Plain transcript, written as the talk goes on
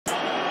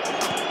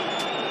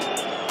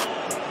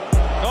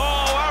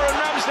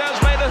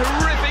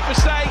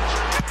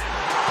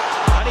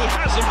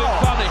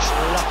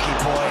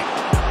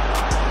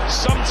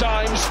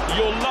Sometimes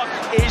your luck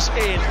is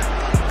in.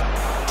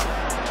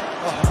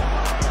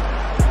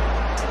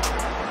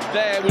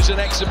 There was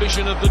an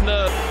exhibition of the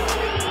nerve.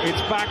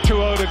 It's back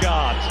to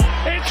Odegaard.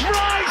 It's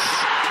Rice!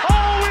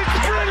 Oh, it's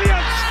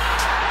brilliant!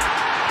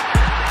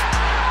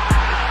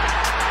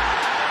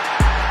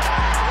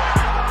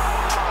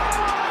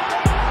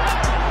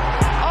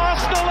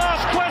 Arsenal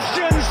ask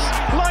questions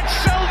like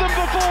seldom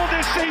before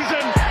this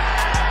season.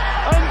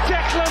 And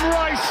Declan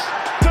Rice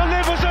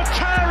delivers a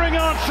towering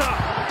answer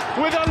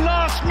with a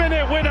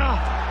last-minute winner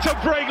to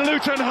break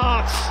Luton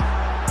hearts.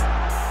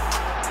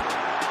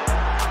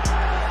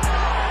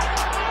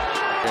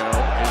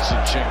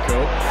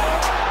 Zinchenko,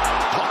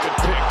 pocket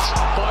picked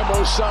by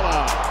Mo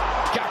Salah.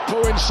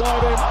 Gakpo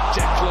inside him.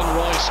 Declan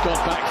Rice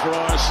got back for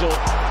Arsenal.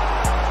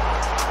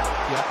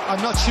 Yeah,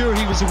 I'm not sure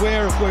he was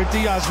aware of where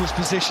Diaz was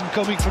positioned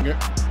coming from.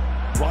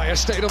 Raya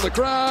stayed on the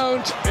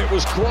ground. It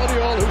was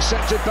Guardiola who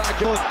sent it back.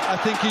 But I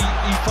think he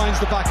finds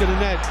the back of the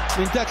net. I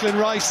mean, Declan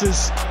Rice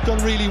has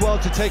done really well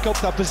to take up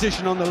that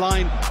position on the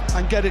line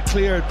and get it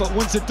cleared. But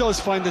once it does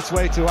find its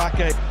way to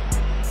Ake.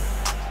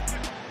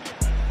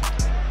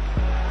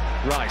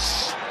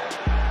 Rice.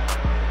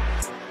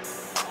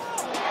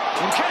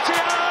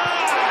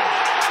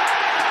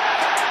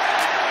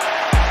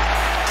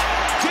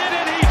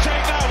 Didn't he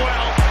take that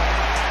well?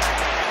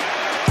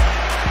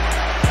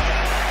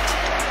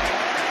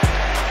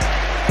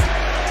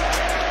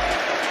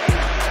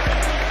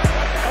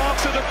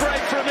 After the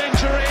break from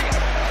injury.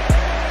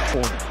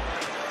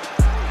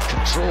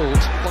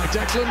 Controlled by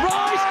Declan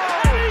Rice.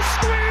 And he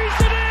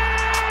squeezed it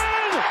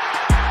in!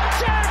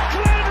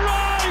 Declan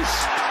Rice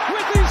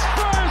with his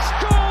first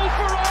goal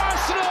for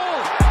Arsenal.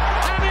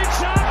 And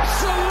it's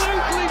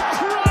absolutely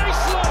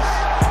priceless.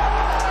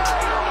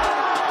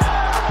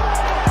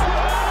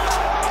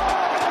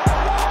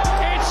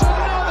 It's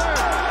another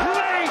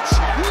late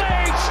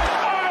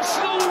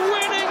Arsenal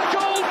winning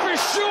goal for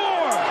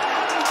sure.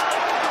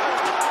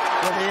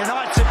 Well, the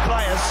United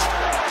players,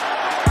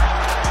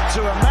 to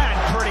a man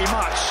pretty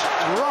much,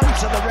 run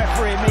to the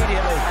referee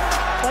immediately.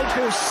 They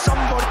feel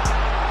somebody.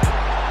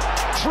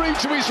 Through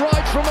to his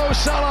right from Mo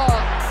Salah.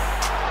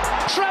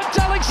 Trent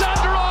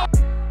Alexander-Arnold.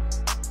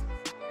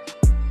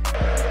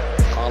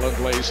 Haaland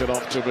lays it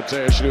off to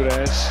Mateus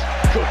Nunes.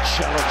 Good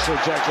challenge from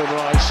Declan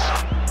Rice.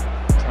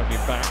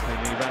 Coming back,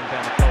 and he ran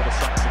down the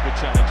cul-de-sac. A good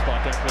challenge by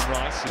Declan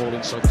Rice. Ball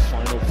inside the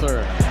final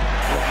third.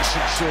 Rice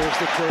ensures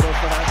that Bruno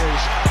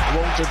Fernandes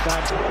won't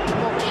advance.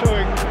 Not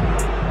showing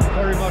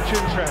very much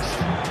interest.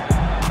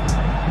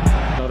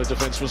 Not a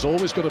defence was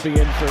always going to be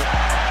in for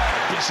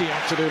a busy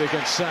afternoon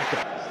against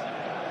Saka.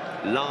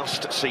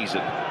 Last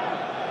season.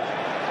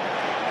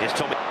 Here's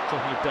Tommy.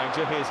 Talking of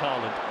danger, here's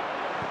Haaland.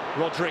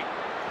 Rodri.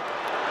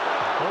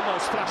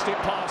 Almost flashed it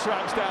past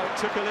Ramsdale. It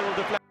took a little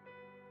deflection.